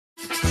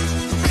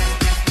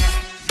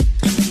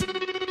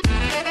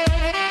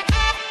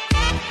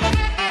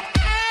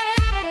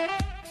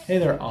Hey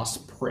there,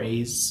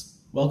 Ospreys.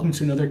 Welcome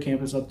to another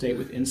campus update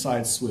with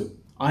Inside Swoop.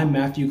 I'm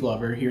Matthew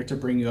Glover, here to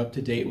bring you up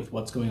to date with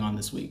what's going on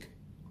this week.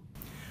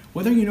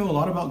 Whether you know a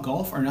lot about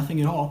golf or nothing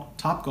at all,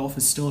 Top Golf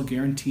is still a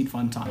guaranteed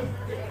fun time.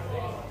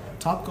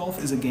 Top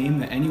Golf is a game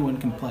that anyone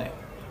can play.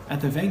 At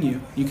the venue,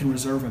 you can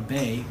reserve a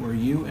bay where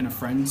you and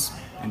friends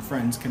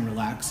can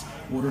relax,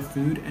 order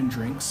food and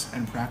drinks,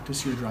 and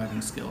practice your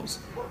driving skills.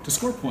 To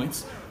score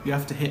points, you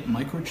have to hit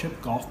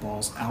microchip golf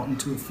balls out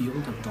into a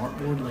field of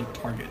dartboard-like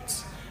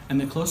targets. And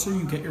the closer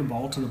you get your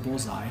ball to the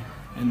bullseye,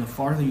 and the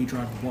farther you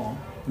drive the ball,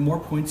 the more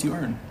points you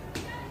earn.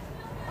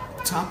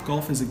 Top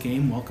Golf is a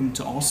game welcome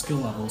to all skill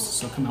levels,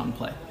 so come out and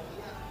play.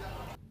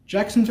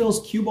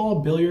 Jacksonville's Cue Ball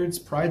Billiards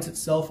prides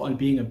itself on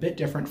being a bit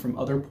different from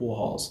other pool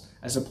halls,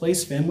 as a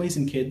place families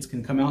and kids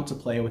can come out to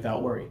play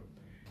without worry.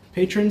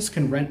 Patrons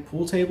can rent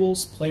pool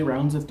tables, play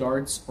rounds of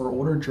darts, or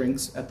order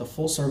drinks at the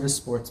full-service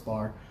sports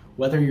bar,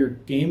 whether you're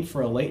game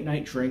for a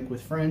late-night drink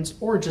with friends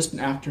or just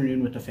an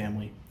afternoon with the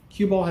family.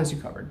 Cue Ball has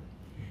you covered.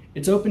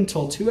 It's open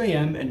till 2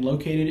 a.m. and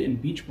located in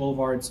Beach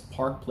Boulevard's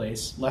Park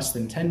Place, less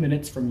than 10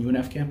 minutes from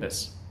UNF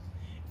campus.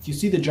 If you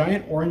see the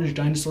giant orange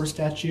dinosaur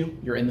statue,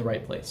 you're in the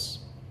right place.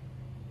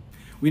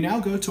 We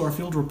now go to our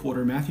field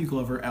reporter, Matthew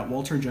Glover, at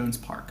Walter Jones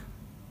Park.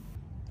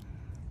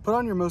 Put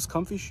on your most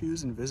comfy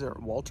shoes and visit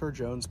Walter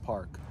Jones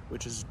Park,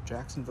 which is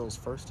Jacksonville's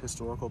first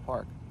historical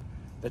park.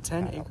 The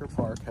 10-acre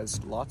park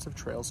has lots of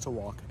trails to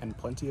walk and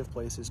plenty of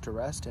places to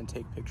rest and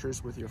take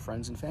pictures with your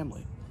friends and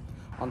family.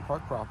 On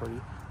park property,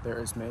 there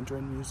is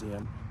Mandarin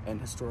Museum and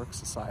Historic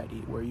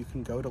Society, where you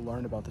can go to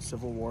learn about the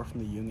Civil War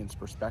from the Union's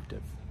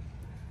perspective.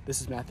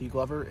 This is Matthew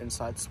Glover,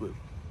 Inside Swoop.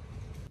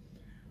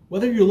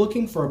 Whether you're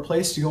looking for a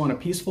place to go on a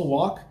peaceful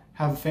walk,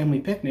 have a family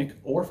picnic,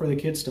 or for the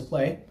kids to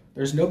play,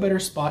 there's no better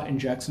spot in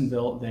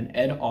Jacksonville than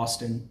Ed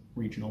Austin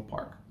Regional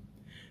Park.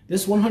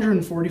 This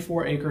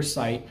 144-acre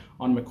site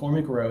on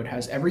McCormick Road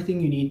has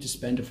everything you need to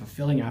spend a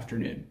fulfilling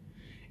afternoon.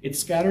 It's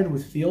scattered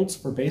with fields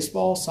for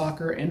baseball,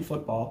 soccer, and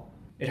football.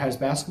 It has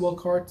basketball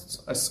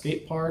courts, a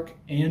skate park,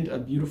 and a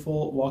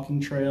beautiful walking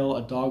trail,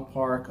 a dog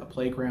park, a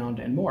playground,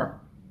 and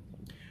more.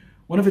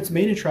 One of its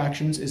main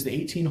attractions is the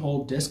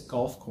 18-hole disc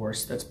golf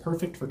course that's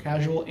perfect for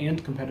casual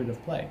and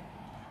competitive play.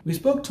 We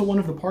spoke to one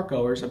of the park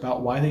goers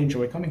about why they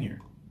enjoy coming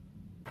here.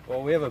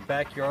 Well, we have a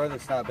backyard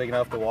that's not big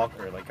enough to walk,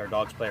 or like our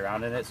dogs play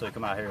around in it, so we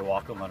come out here to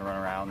walk them and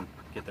run around,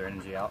 get their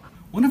energy out.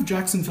 One of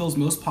Jacksonville's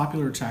most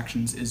popular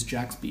attractions is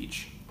Jack's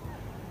Beach.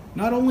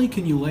 Not only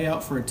can you lay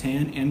out for a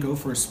tan and go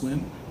for a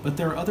swim, but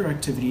there are other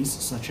activities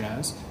such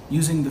as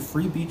using the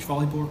free beach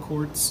volleyball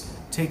courts,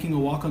 taking a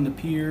walk on the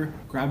pier,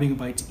 grabbing a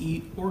bite to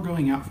eat, or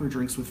going out for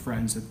drinks with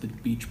friends at the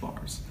beach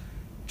bars.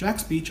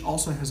 Jack's Beach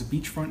also has a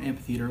beachfront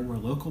amphitheater where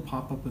local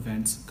pop-up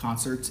events,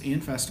 concerts,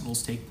 and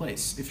festivals take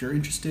place. If you're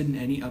interested in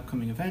any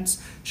upcoming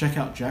events, check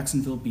out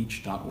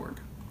jacksonvillebeach.org.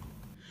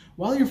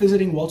 While you're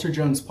visiting Walter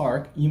Jones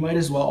Park, you might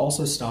as well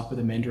also stop at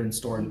the Mandarin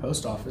Store and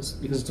Post Office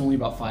because it's only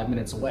about 5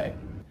 minutes away.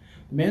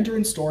 The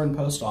Mandarin Store and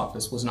Post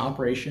Office was in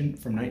operation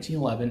from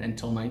 1911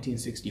 until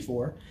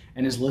 1964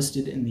 and is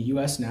listed in the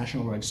U.S.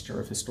 National Register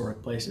of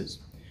Historic Places.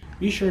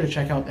 Be sure to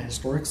check out the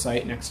historic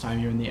site next time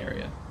you're in the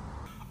area.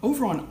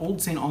 Over on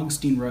Old St.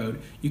 Augustine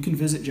Road, you can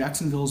visit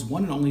Jacksonville's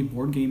one and only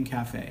board game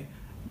cafe.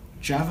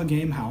 Java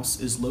Game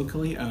House is a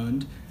locally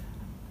owned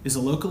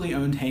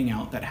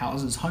hangout that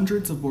houses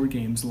hundreds of board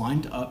games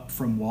lined up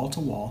from wall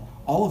to wall,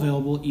 all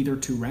available either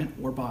to rent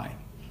or buy.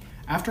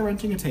 After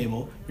renting a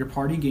table, your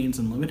party gains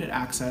unlimited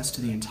access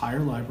to the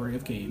entire library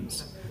of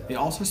games. They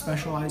also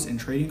specialize in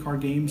trading card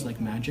games like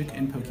Magic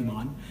and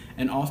Pokemon,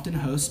 and often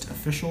host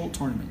official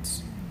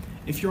tournaments.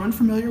 If you're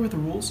unfamiliar with the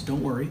rules,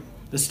 don't worry.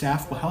 The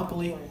staff will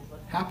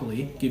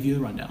happily give you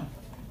the rundown.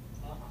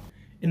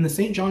 In the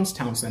St. John's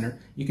Town Center,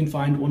 you can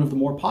find one of the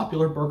more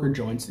popular burger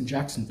joints in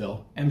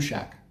Jacksonville, M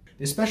Shack.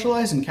 They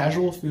specialize in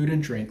casual food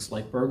and drinks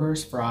like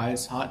burgers,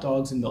 fries, hot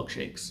dogs, and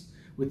milkshakes.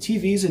 With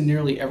TVs in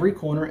nearly every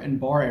corner and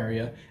bar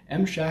area,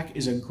 M Shack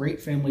is a great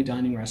family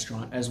dining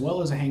restaurant as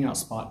well as a hangout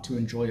spot to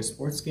enjoy a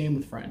sports game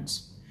with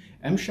friends.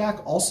 M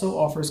Shack also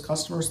offers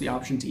customers the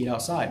option to eat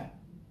outside.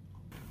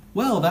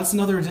 Well, that's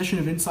another edition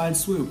of Inside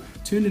Swoop.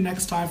 Tune in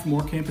next time for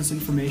more campus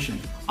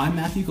information. I'm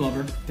Matthew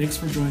Glover. Thanks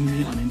for joining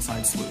me on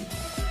Inside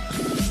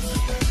Swoop.